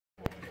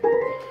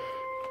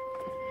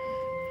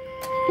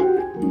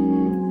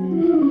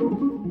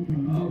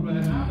All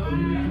right,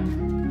 hallelujah.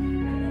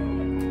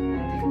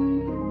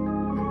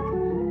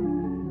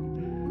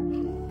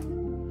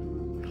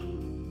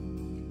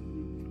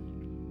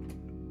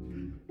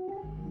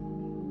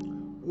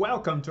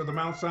 Welcome to the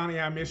Mount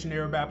Sinai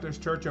Missionary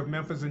Baptist Church of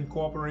Memphis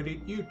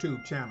Incorporated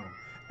YouTube channel,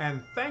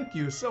 and thank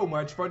you so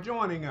much for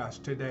joining us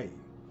today.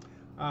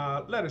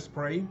 Let us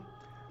pray.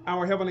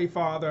 Our Heavenly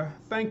Father,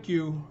 thank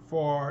you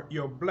for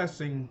your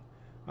blessing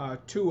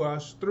to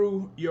us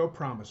through your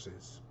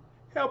promises.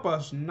 Help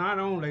us not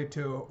only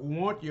to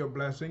want your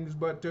blessings,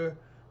 but to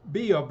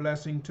be a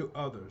blessing to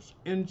others.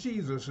 In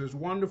Jesus'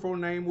 wonderful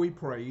name we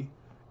pray,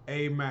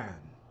 amen.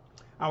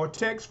 Our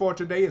text for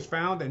today is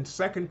found in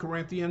 2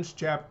 Corinthians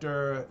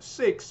chapter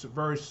 6,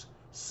 verse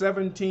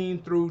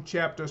 17 through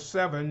chapter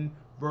 7,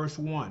 verse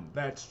 1.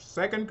 That's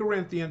 2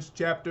 Corinthians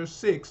chapter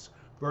 6,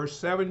 verse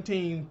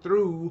 17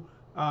 through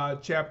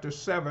chapter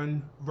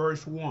 7,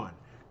 verse 1.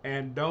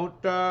 And don't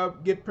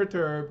get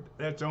perturbed.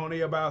 That's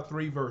only about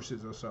 3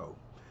 verses or so.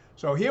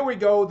 So here we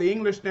go. The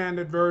English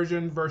Standard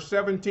Version, verse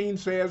 17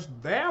 says,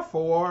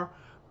 "Therefore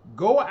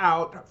go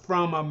out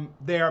from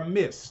their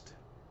midst,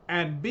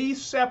 and be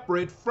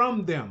separate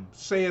from them,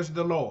 says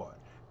the Lord,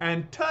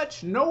 and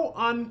touch no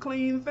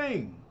unclean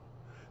thing.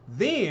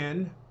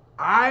 Then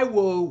I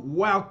will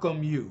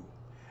welcome you,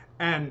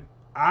 and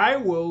I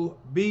will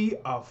be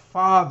a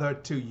father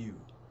to you,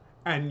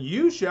 and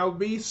you shall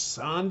be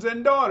sons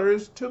and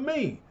daughters to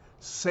me,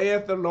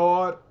 saith the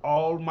Lord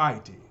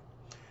Almighty."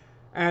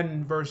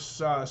 And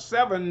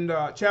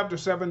chapter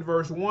 7,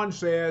 verse 1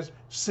 says,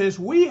 "Since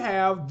we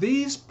have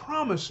these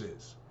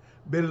promises,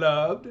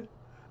 beloved,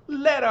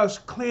 let us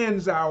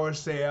cleanse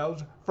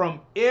ourselves from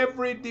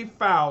every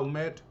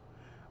defilement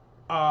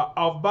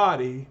of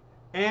body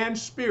and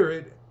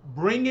spirit,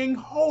 bringing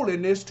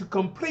holiness to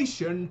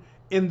completion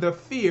in the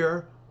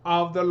fear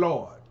of the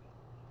Lord."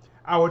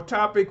 Our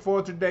topic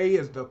for today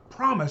is the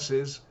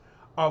promises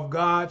of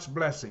God's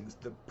blessings.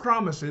 The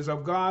promises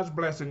of God's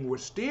blessing. We're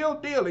still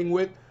dealing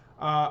with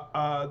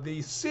the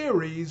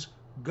series,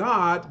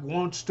 God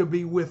Wants to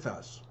Be With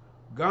Us.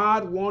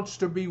 God wants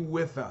to be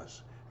with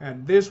us.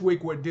 And this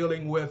week we're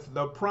dealing with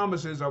the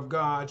promises of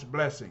God's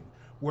blessing,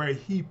 where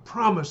he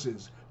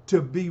promises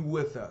to be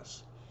with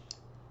us.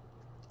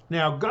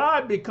 Now,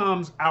 God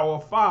becomes our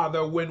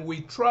Father when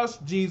we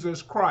trust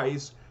Jesus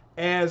Christ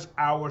as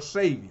our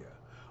Savior.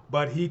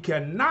 But he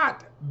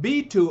cannot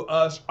be to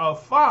us a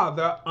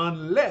Father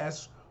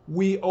unless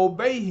we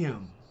obey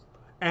him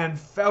and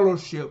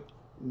fellowship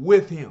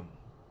with him.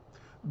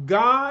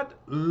 God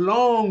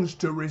longs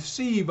to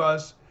receive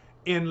us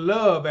in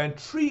love and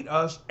treat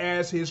us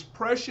as his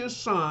precious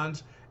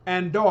sons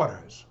and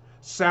daughters.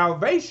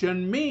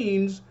 Salvation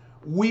means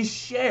we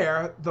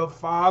share the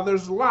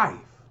Father's life,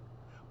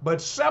 but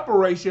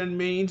separation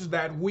means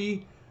that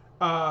we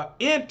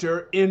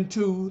enter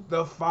into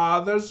the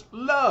Father's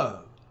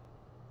love.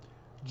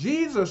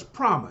 Jesus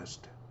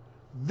promised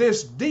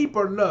this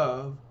deeper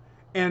love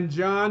in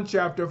John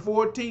chapter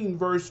 14,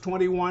 verse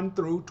 21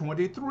 through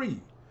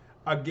 23.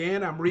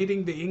 Again, I'm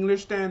reading the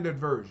English Standard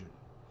Version.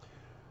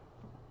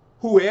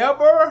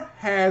 "Whoever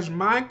has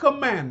my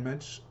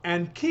commandments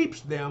and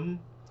keeps them,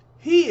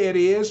 he it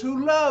is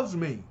who loves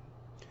me.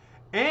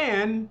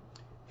 And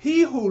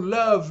he who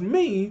loves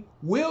me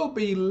will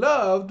be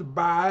loved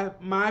by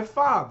my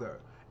Father,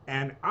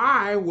 and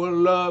I will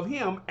love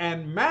him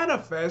and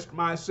manifest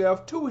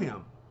myself to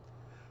him."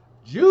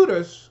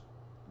 Judas,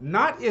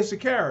 not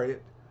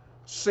Iscariot,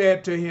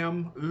 said to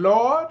him,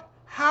 "Lord,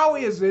 how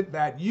is it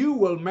that you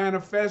will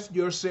manifest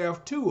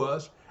yourself to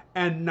us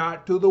and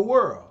not to the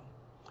world?"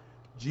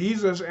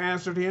 Jesus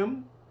answered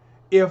him,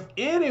 "If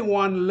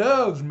anyone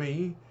loves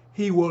me,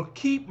 he will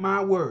keep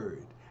my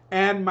word,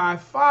 and my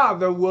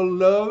Father will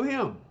love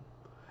him,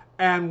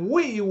 and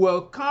we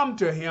will come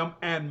to him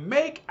and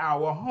make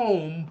our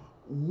home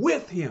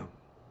with him."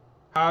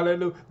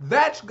 Hallelujah.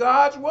 That's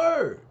God's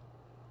word.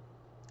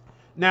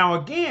 Now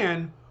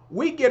again,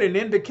 we get an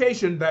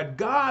indication that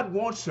God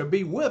wants to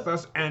be with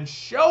us and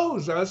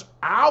shows us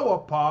our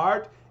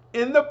part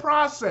in the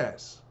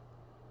process.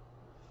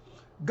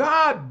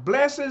 God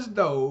blesses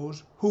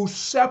those who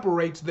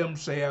separate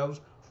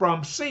themselves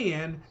from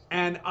sin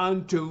and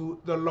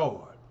unto the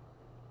Lord.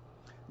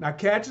 Now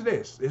catch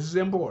this. This is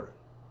important.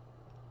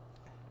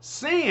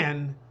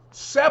 Sin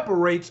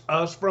separates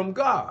us from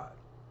God.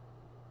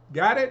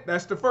 Got it?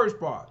 That's the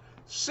first part.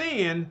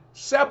 Sin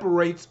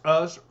separates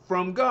us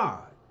from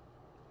God.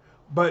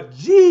 But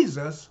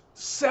Jesus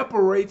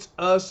separates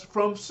us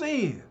from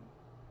sin.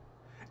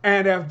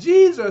 And if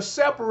Jesus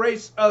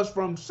separates us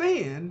from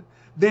sin,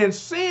 then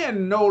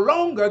sin no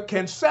longer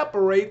can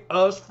separate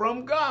us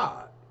from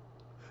God.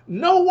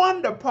 No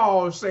wonder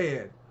Paul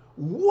said,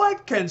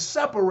 "What can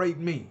separate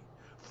me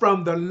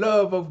from the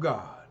love of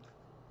God?"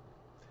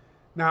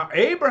 Now,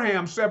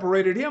 Abraham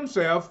separated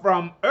himself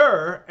from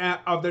Ur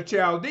of the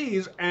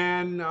Chaldees,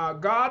 and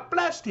God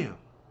blessed him.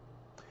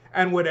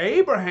 And when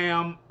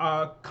Abraham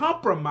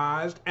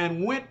compromised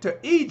and went to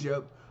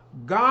Egypt,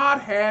 God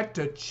had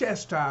to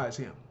chastise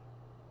him.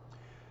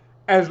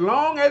 As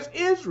long as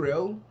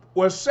Israel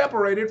was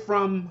separated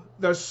from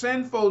the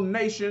sinful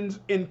nations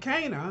in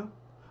Canaan,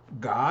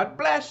 God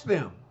blessed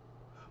them.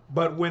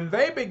 But when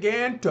they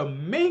began to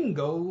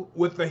mingle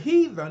with the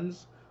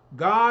heathens,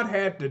 God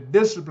had to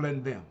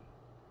discipline them.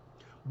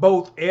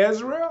 Both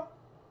Ezra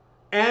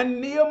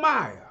and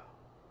Nehemiah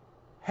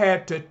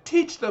had to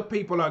teach the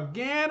people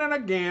again and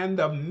again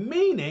the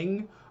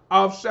meaning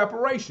of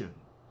separation.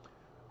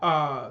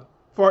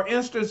 For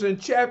instance, in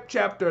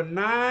chapter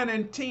 9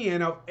 and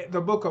 10 of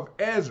the book of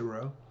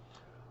Ezra,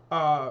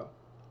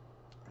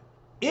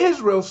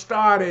 Israel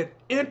started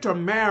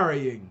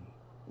intermarrying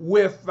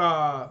with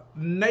the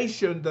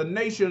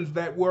nations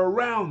that were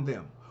around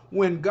them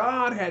when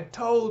God had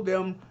told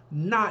them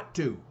not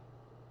to.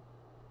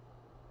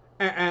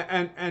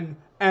 And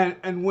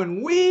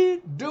when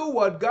we do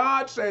what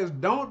God says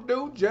don't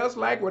do, just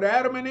like with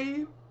Adam and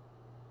Eve,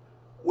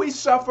 we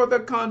suffer the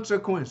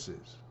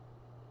consequences.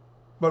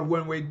 But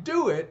when we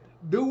do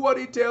what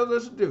he tells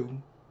us to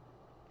do,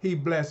 he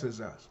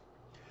blesses us.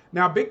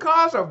 Now,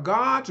 because of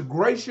God's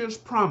gracious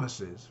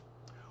promises,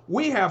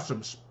 we have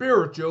some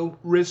spiritual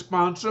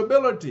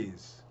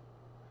responsibilities.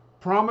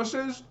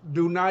 Promises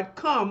do not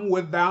come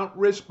without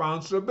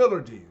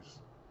responsibilities,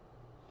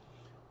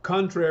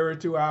 contrary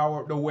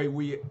to the way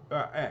we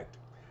act.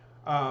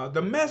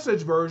 The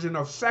Message version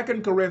of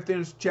 2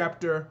 Corinthians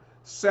chapter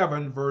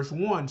 7 verse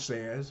 1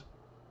 says,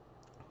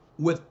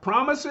 with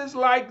promises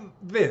like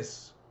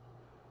this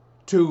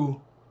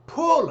to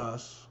pull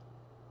us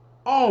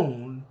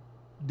on,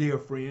 dear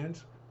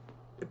friends,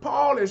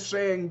 Paul is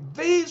saying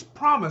these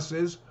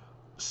promises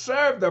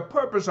serve the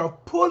purpose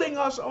of pulling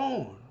us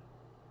on.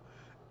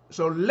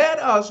 So let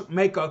us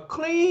make a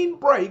clean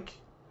break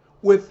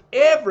with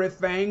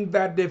everything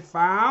that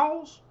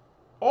defiles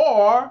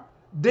or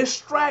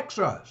distracts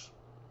us,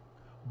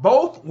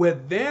 both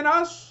within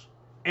us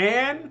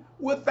and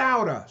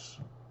without us,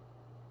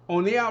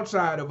 on the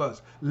outside of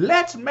us.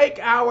 Let's make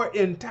our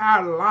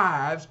entire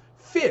lives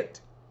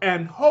fit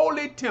and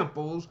holy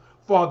temples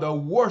for the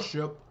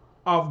worship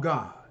of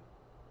God.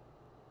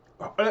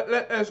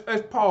 Let's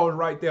pause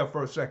right there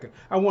for a second.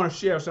 I want to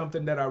share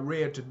something that I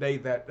read today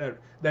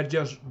that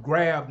just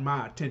grabbed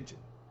my attention.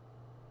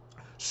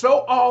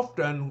 So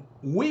often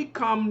we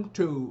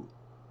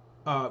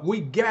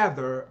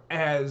gather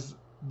as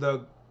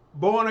the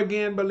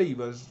born-again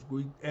believers,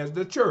 as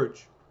the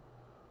church,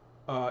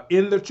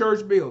 in the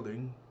church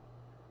building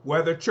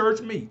where the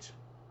church meets,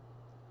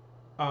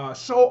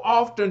 so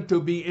often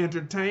to be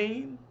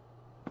entertained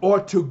or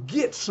to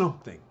get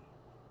something,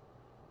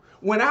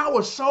 when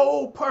our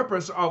sole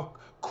purpose of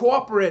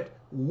corporate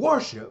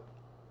worship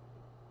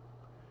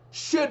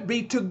should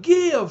be to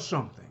give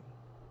something,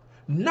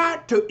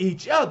 not to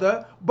each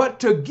other, but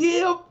to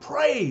give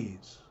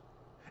praise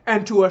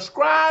and to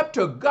ascribe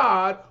to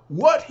God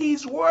what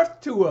he's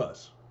worth to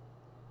us,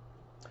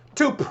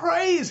 to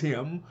praise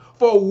him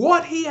for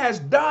what he has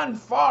done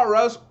for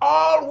us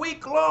all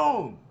week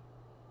long.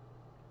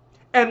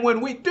 And when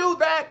we do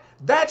that,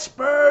 that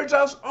spurs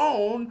us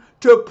on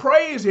to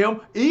praise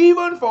him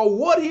even for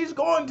what he's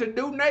going to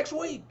do next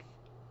week.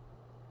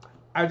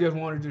 I just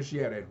wanted to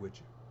share that with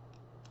you.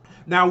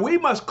 Now, we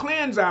must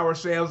cleanse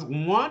ourselves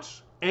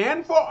once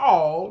and for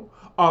all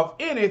of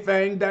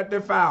anything that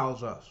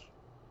defiles us.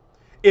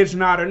 It's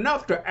not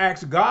enough to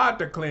ask God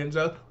to cleanse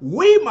us.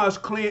 We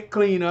must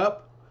clean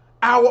up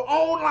our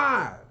own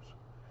lives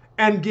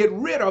and get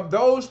rid of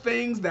those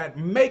things that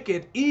make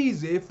it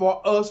easy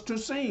for us to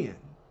sin.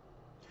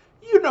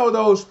 You know,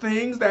 those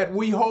things that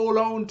we hold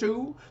on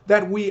to,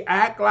 that we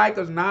act like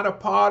is not a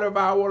part of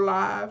our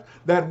lives,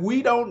 that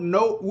we don't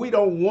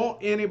want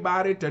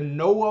anybody to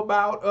know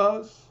about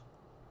us.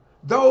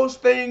 Those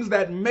things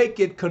that make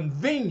it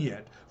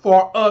convenient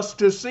for us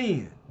to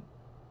sin.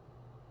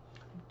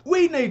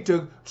 We need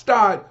to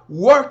start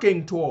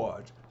working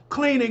towards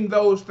cleaning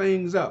those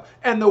things up.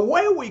 And the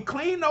way we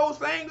clean those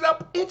things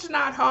up, it's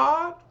not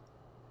hard.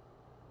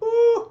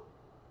 Ooh,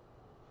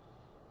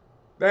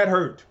 that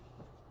hurt.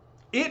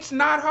 It's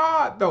not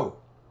hard though,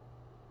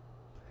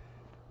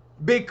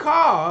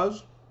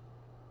 because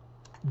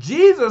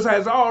Jesus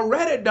has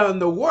already done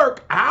the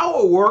work.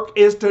 Our work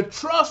is to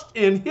trust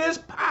in his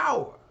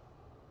power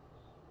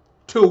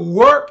to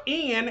work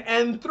in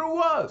and through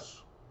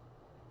us.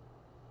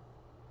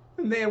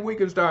 And then we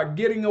can start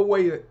getting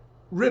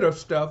rid of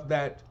stuff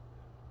that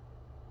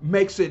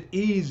makes it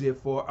easy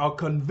or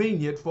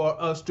convenient for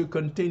us to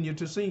continue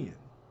to sin.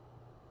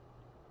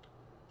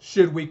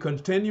 Should we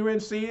continue in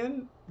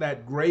sin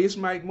that grace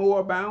might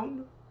more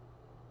abound?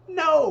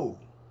 No.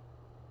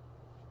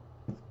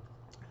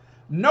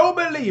 No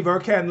believer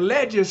can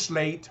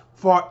legislate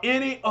for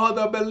any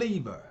other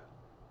believer.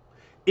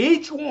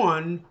 Each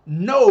one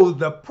knows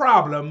the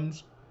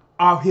problems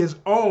of his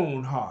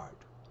own heart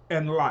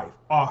and life,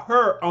 or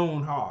her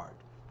own heart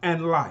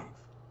and life.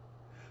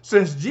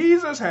 Since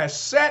Jesus has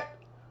set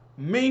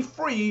me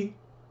free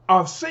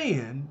of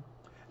sin,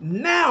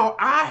 now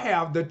I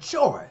have the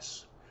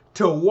choice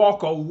to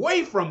walk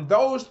away from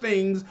those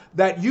things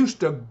that used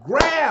to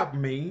grab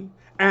me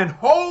and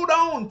hold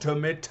on to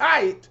me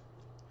tight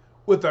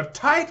with a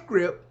tight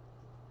grip,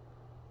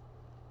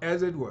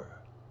 as it were.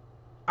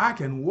 I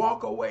can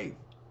walk away.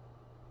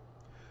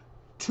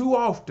 Too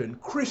often,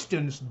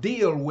 Christians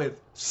deal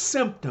with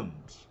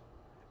symptoms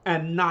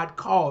and not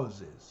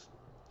causes.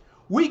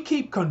 We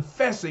keep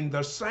confessing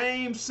the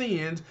same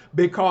sins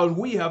because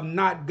we have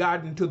not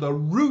gotten to the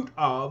root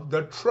of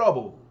the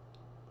trouble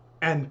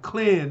and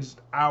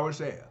cleansed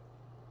ourselves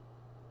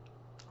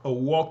or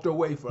walked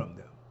away from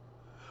them.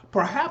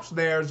 Perhaps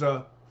there's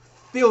a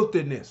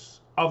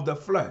filthiness of the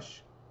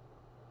flesh,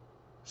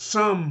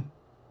 some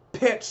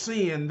pet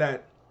sin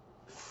that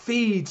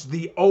feeds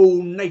the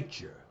old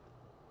nature.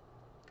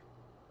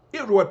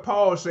 Here's what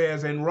Paul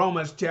says in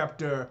Romans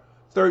chapter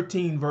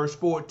 13, verse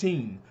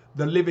 14,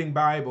 the Living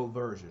Bible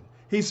version.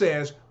 He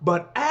says,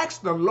 but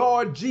ask the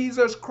Lord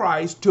Jesus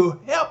Christ to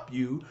help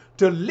you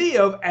to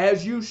live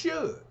as you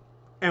should.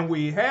 And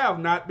we have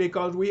not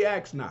because we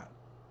ask not.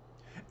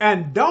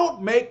 And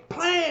don't make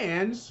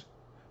plans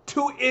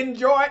to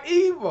enjoy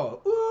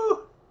evil.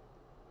 Ooh.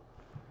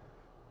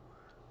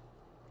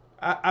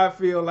 I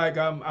feel like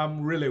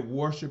I'm really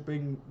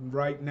worshiping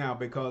right now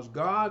because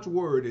God's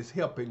word is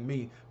helping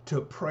me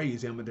to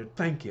praise him and to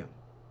thank him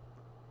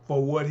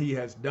for what he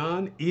has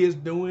done, is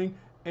doing,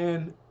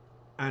 and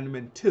I'm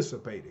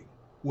anticipating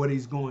what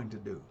he's going to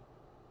do.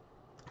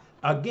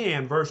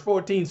 Again, verse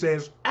 14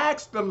 says,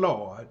 ask the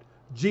Lord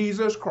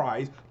Jesus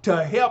Christ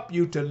to help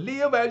you to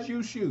live as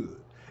you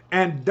should,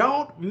 and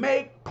don't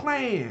make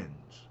plans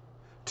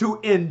to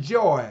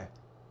enjoy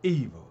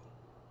evil.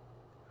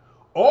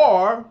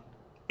 Or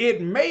it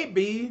may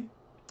be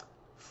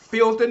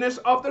filthiness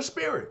of the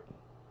spirit,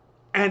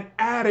 an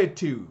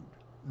attitude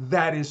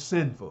that is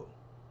sinful.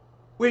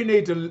 We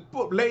need to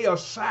lay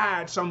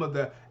aside some of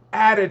the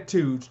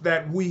attitudes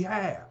that we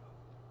have.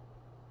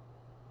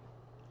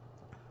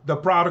 The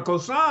prodigal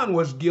son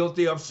was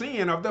guilty of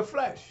sin of the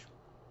flesh,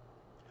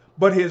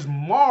 but his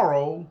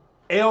moral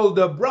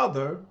elder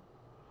brother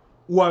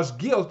was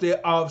guilty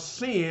of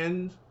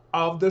sins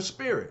of the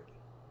spirit.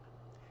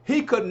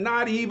 He could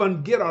not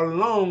even get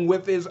along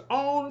with his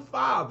own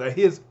father.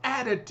 His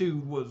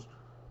attitude was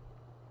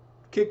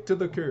kicked to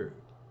the curb.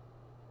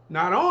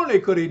 Not only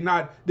did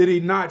he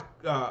not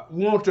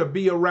want to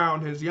be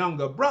around his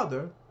younger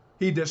brother,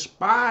 he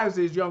despised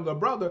his younger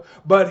brother,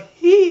 but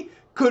he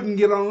couldn't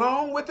get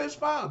along with his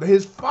father.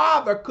 His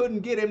father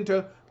couldn't get him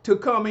to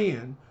come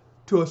in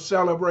to a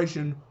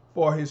celebration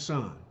for his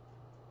son.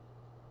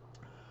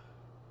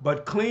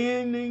 But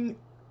cleaning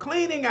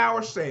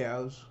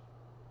ourselves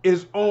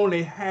is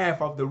only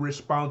half of the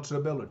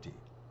responsibility.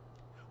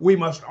 We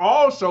must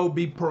also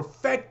be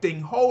perfecting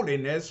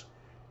holiness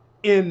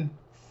in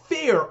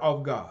fear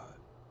of God.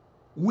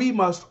 We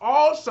must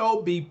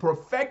also be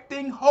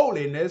perfecting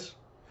holiness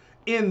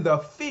in the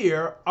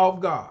fear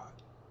of God.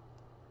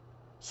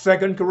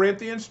 2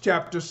 Corinthians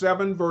chapter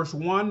 7, verse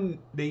 1,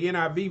 the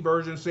NIV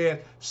version says,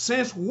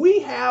 since we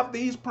have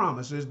these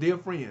promises, dear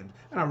friends,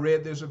 and I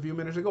read this a few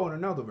minutes ago in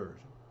another version,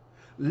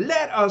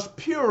 let us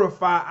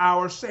purify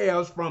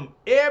ourselves from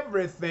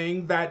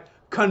everything that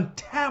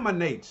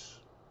contaminates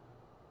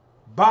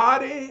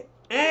body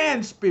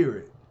and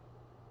spirit,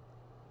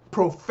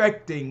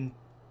 perfecting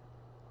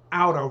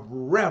out of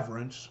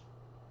reverence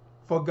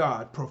for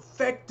God,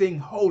 perfecting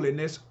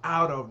holiness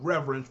out of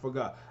reverence for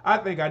God. I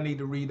think I need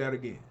to read that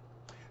again.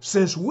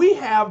 Since we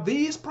have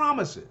these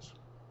promises,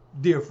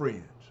 dear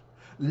friends,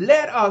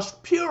 let us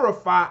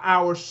purify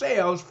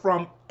ourselves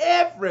from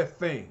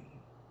everything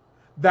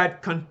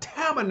that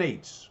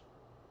contaminates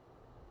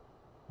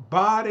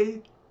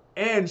body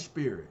and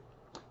spirit,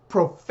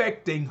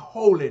 perfecting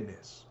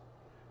holiness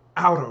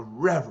out of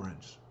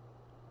reverence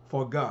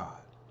for God.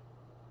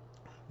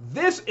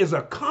 This is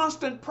a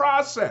constant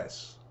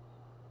process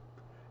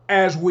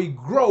as we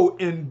grow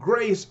in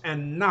grace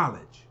and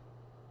knowledge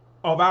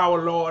of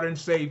our Lord and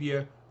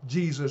Savior,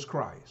 Jesus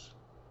Christ.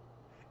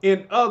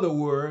 In other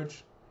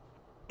words,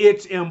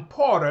 it's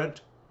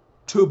important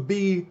to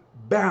be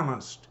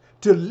balanced,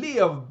 to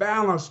live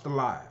balanced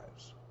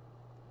lives.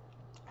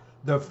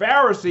 The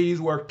Pharisees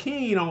were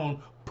keen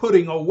on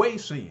putting away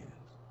sins,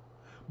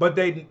 but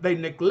they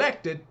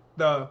neglected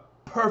the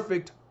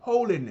perfect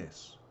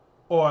holiness,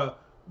 or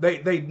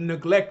they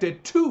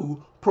neglected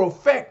to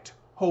perfect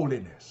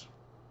holiness.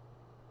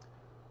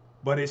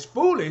 But it's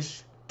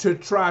foolish to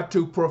try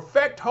to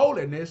perfect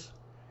holiness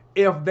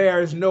if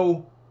there is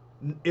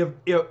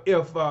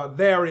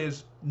there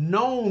is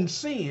known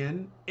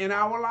sin in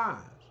our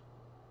lives.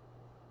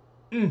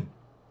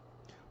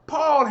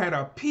 Paul had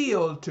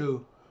appealed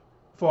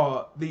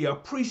for the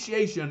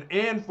appreciation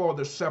and for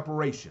the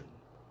separation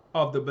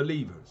of the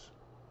believers.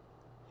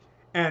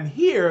 And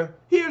here's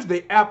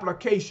the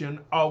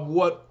application of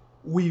what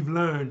we've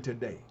learned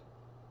today.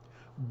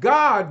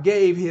 God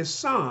gave his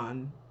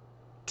son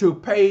to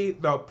pay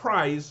the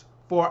price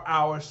for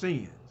our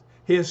sins.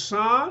 His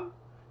son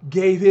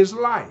gave his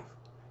life.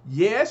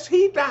 Yes,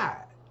 he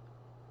died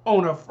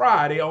on a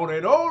Friday on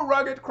an old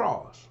rugged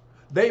cross.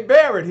 They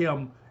buried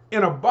him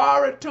in a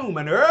borrowed tomb,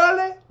 and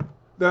early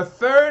the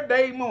third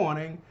day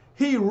morning,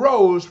 he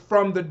rose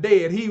from the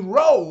dead. He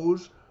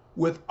rose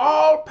with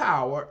all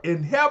power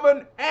in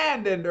heaven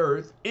and in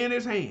earth in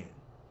his hand.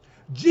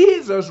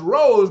 Jesus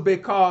rose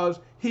because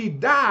he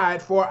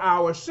died for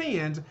our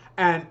sins,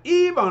 and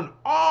even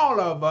all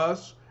of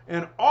us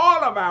and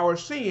all of our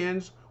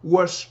sins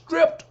were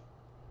stripped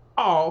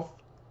off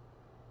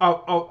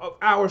of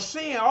our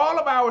sin. All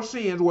of our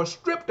sins were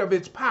stripped of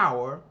its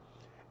power.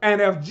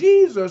 And if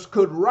Jesus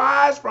could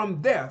rise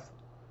from death,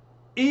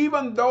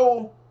 even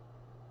though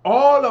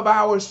all of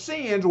our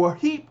sins were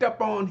heaped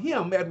upon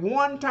him at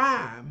one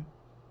time,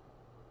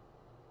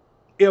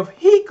 if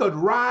he could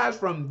rise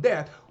from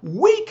death,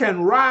 we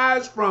can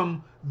rise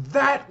from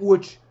that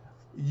which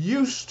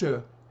used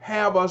to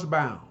have us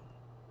bound,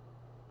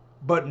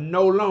 but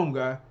no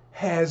longer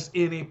has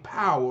any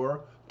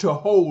power to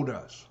hold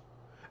us.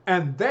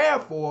 And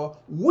therefore,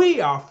 we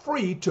are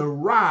free to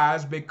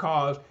rise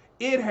because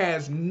it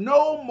has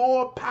no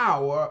more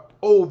power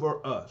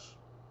over us.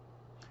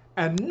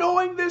 And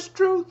knowing this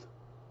truth,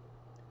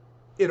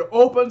 it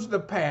opens the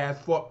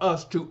path for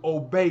us to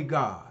obey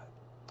God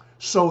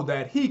so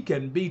that he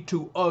can be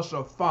to us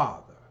a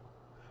father,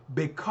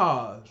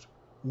 because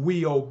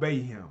we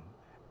obey him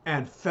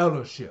and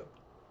fellowship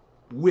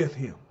with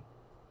him.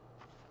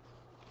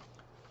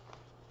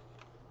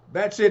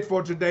 That's it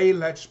for today.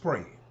 Let's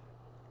pray.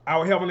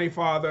 Our Heavenly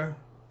Father,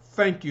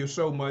 thank you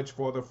so much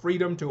for the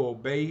freedom to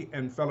obey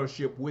and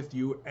fellowship with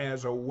you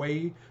as a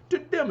way to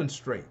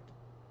demonstrate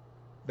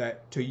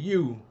that to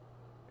you,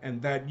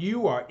 and that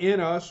you are in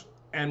us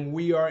and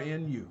we are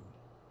in you.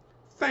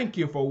 Thank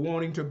you for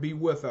wanting to be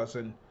with us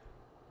and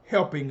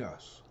helping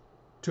us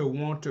to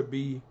want to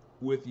be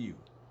with you.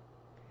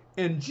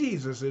 In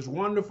Jesus'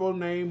 wonderful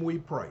name we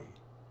pray.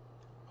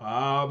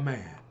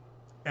 Amen.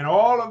 And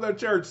all of the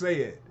church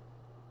said,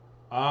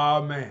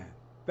 amen.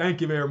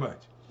 Thank you very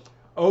much.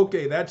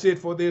 Okay, that's it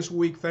for this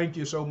week. Thank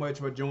you so much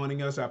for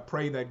joining us. I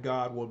pray that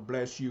God will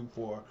bless you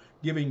for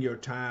giving your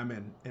time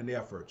and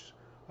efforts.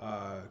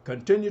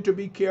 Continue to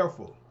be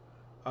careful.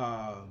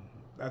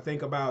 I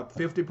think about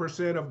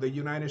 50% of the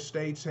United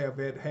States have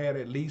had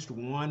at least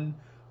one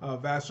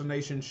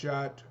vaccine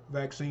shot.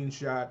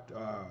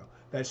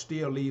 That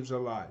still leaves a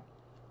lot.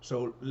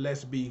 So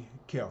let's be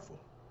careful.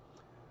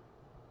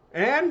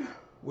 And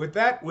with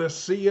that, we'll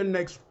see you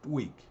next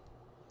week.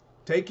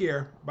 Take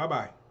care.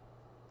 Bye-bye.